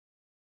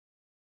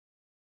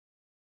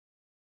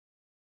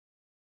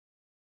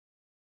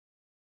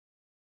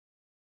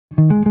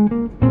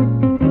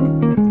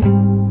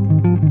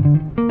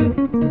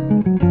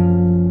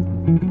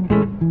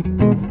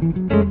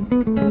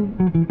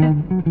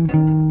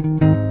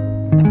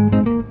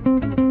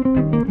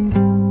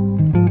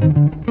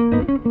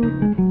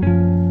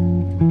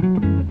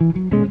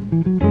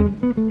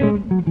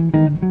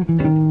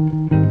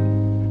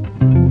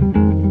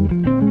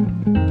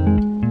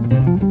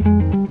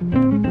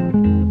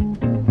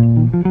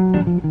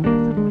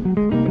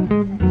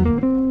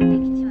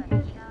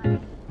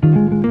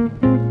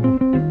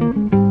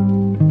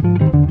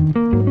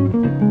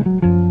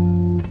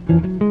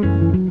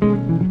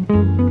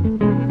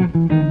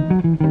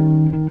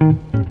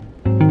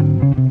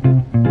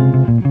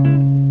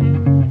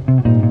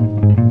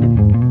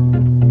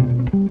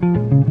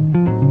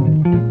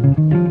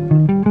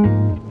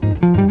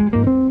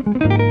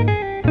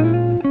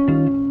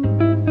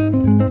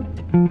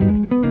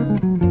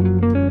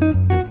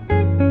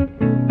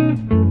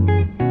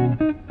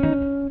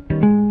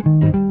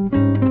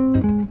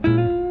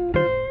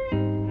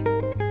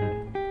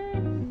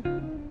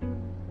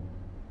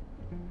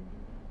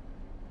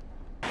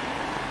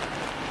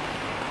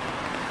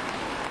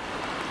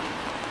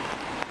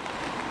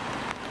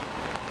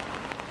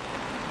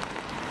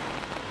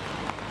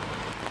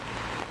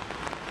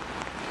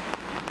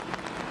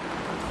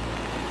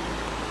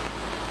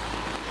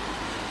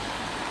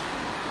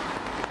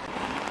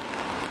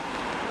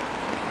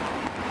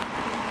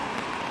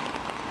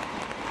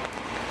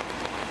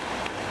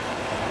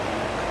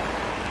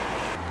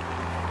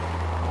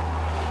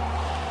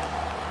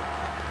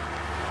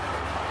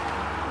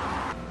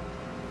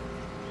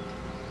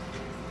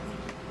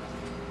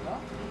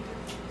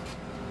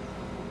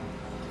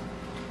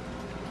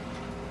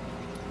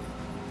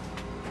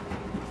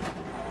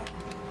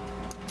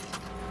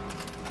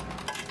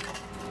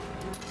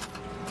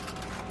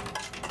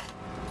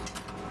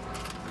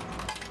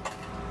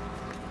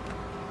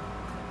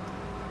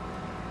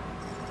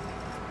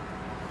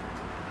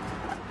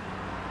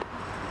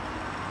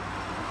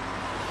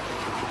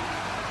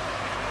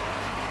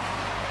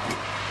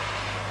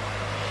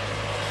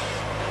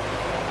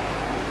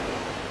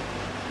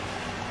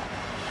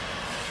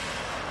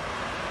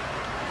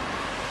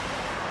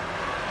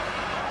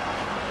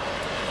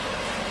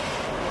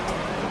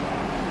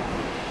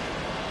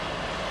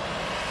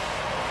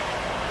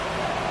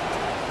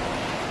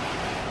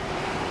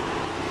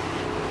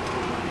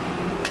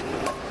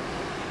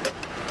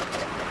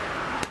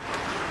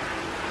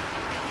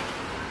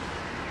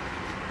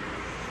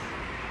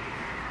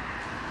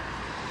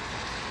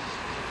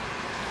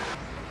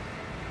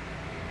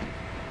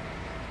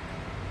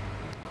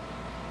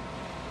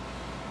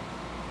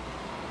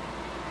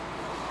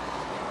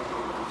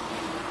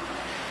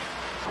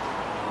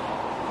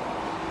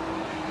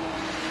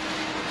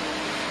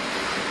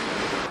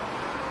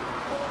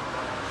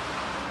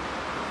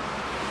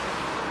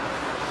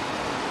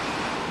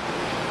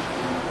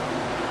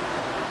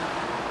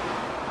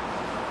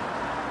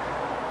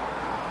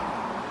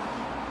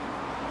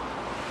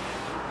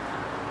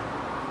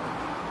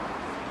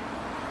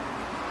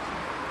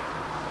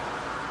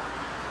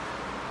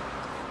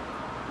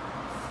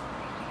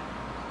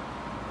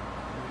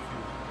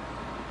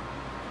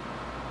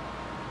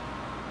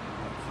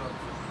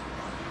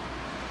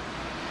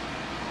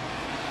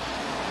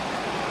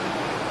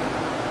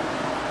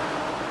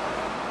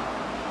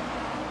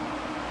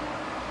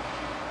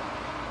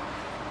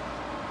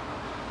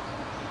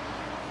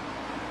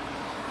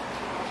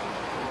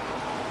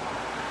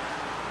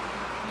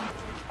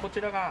こち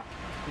らが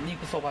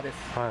肉そばで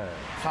す、はい、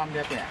300円、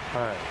は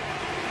い、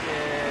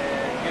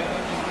牛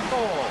肉と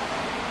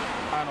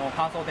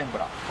乾燥天ぷ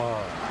ら入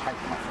っ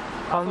てます。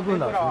半分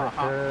なんですね。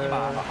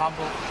今半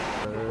分。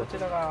こち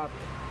らが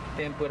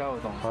天ぷらう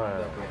どん300円、は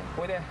い、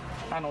これで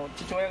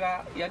父親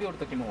がやりおる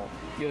時も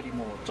より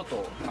もちょっ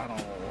と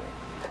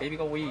エビ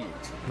が多いで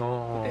ち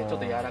ょっ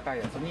と柔らかい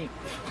やつに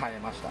変え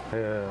ました。はい、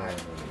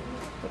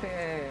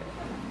で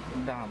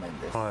ラーメン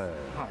です。はい、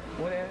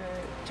これで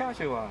チャー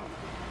シューは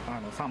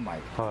3枚、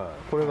は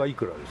い、これがい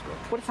くらですか？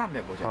これ350円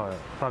です。は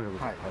い、350円、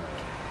はい、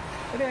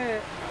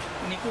で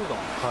肉うどん、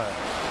はい、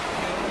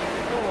牛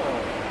肉と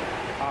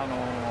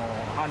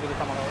半熟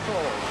卵とき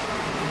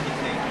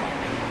つね1枚、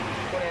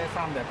これ350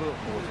円で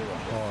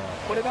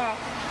す。これが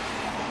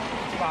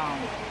一番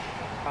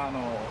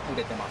売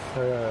れてます。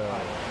はい、で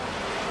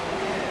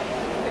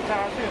チ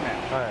ャーシュー麺、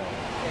はい、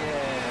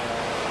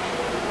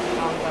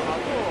半玉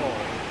と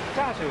チ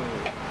ャーシュー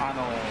6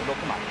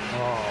枚、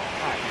は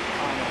い、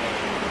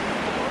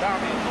ラー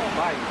メンの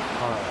倍、はい、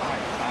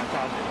チ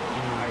ャーシュ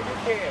ー入れ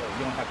て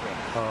400円。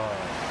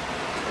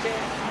で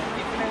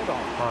きつねうどん、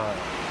は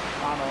い、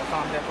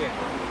300円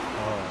です。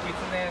き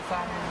つね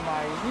3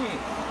枚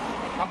に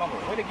卵、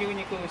これで牛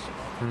肉ち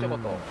ょこっ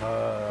と、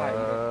はい、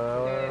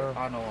で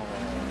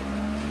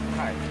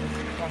はい、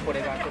こ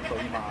れがちょっと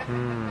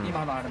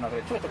今のあれなの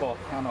でちょっとこ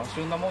う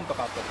旬のもんと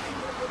かと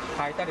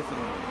変えたりするん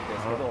で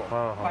すけど、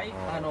まあ、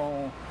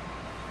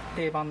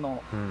定番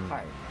の、は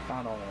い、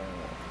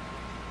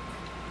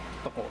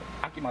とこう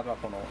秋までは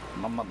この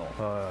まんまの商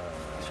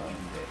品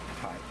で、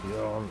はい、い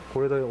や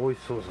これで美味し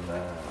そうです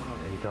ね、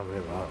見た目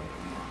が。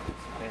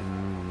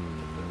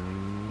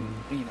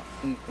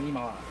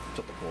今はち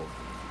ょっとこう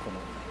この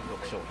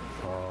6商品。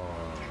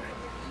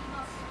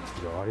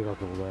じゃあありが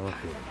とうございます。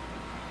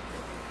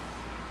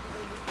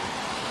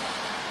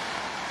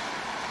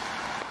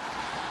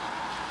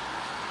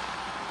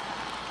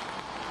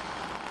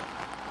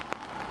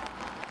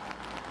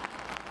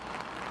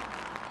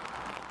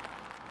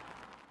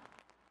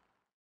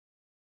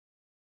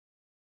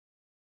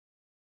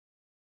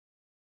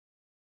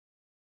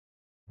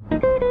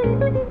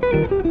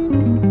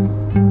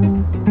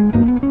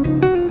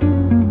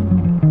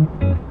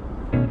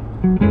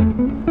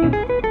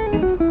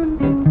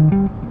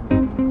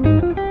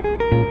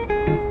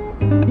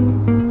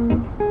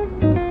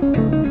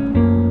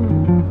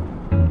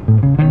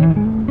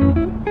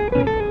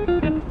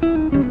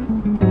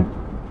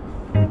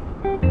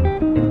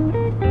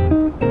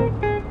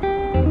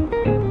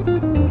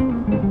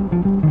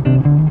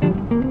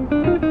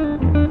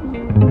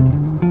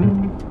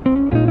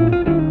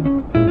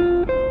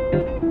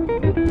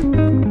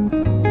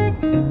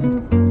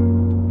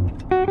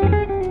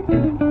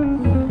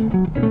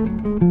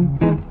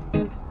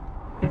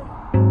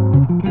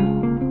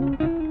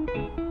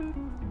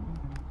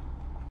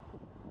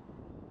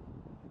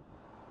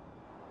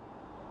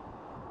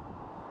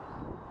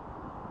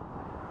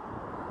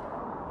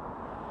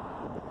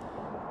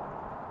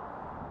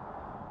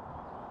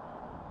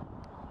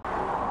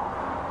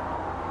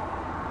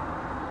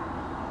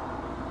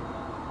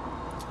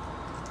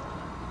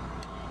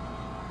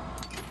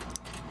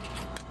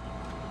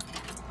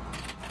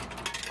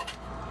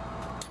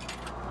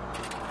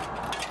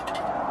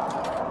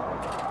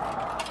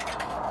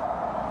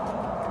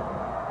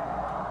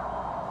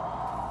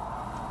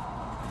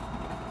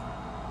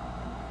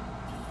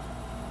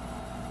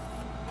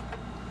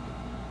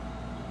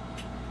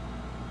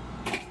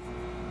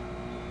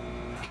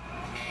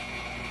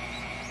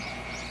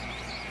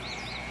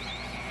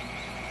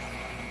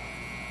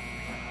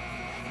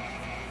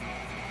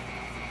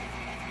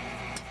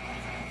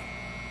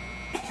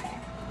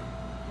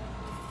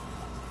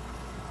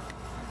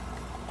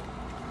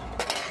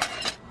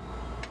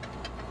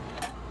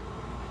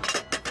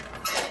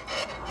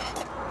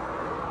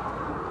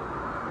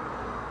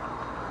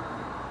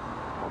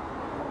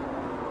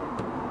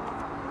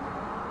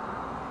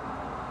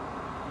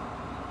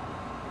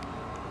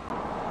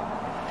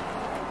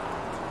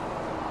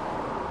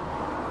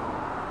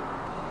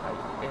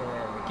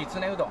きつ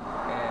ねうどん、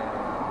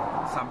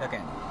300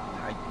円、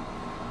はい、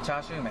チャ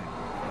ーシュー麺、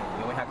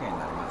400円に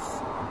なりま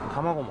す。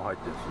卵も入っ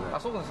てるんですね。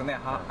そうですね、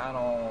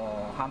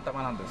半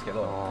玉なんですけ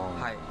ど、は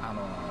い、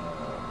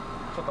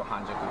ちょっと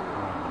半熟、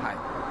は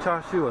い。チャ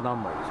ーシューは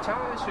何枚ですか？チャ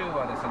ーシュー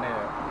はですね、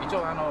一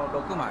応6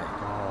枚、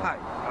はい、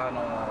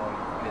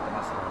入れて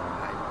ます。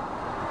は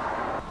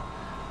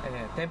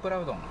い。天ぷら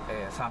うどん、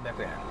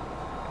300円、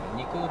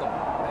肉うどん、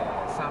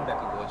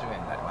350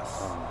円になりま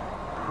す。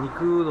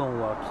肉うど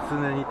んはきつ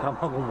ねに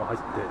卵も入っ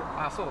て、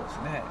そうで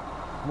すね。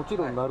もち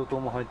ろんナルト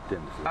も入って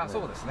るんですよね。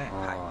そうですね。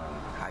はい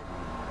はい。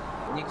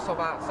肉そ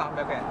ば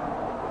300円、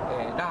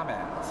ラーメン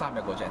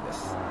350円で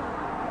す。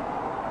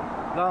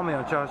ラーメン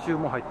はチャーシュー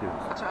も入ってるん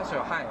ですか？チャーシ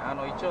ューは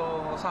はい、一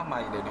応3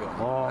枚入れるよう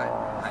には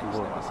いし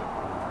てます。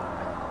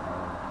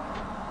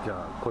じゃ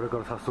あこれか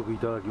ら早速い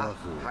ただきます。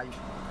はい。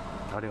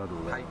ありがと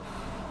うございま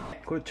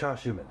す。これチャー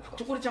シュー麺ですか？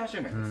これチャーシュ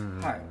ー麺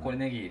です。はい。これ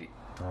ネギ入り。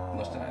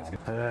のしてないですけ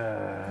ど。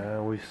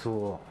美味しそう。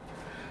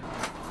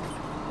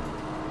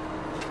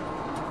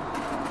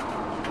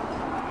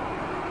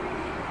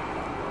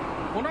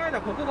この間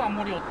ここが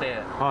盛り寄って、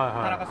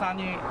田中さん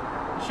に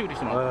修理し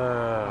てもらっ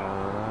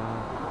た。